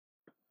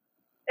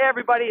Hey,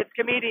 everybody, it's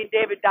comedian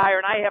David Dyer,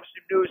 and I have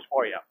some news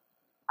for you.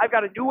 I've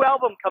got a new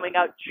album coming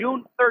out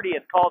June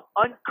 30th called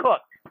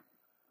Uncooked.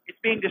 It's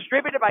being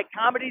distributed by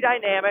Comedy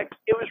Dynamics.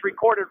 It was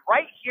recorded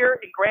right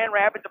here in Grand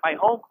Rapids at my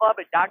home club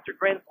at Dr.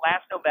 Grin's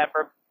last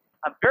November.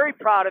 I'm very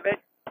proud of it.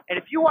 And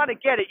if you want to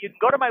get it, you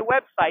can go to my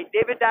website,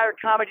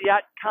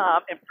 daviddyercomedy.com,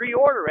 and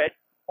pre-order it.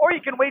 Or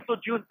you can wait till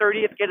June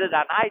 30th, get it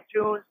on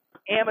iTunes,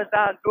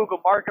 Amazon,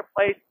 Google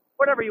Marketplace,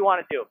 whatever you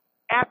want to do.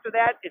 After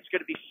that, it's going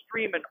to be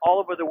streaming all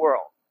over the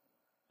world.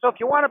 So if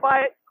you want to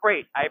buy it,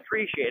 great. I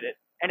appreciate it.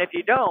 And if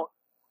you don't,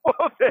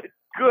 well, then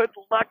good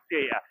luck to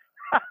you.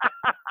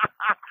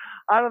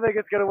 I don't think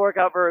it's going to work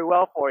out very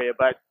well for you,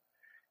 but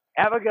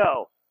have a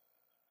go.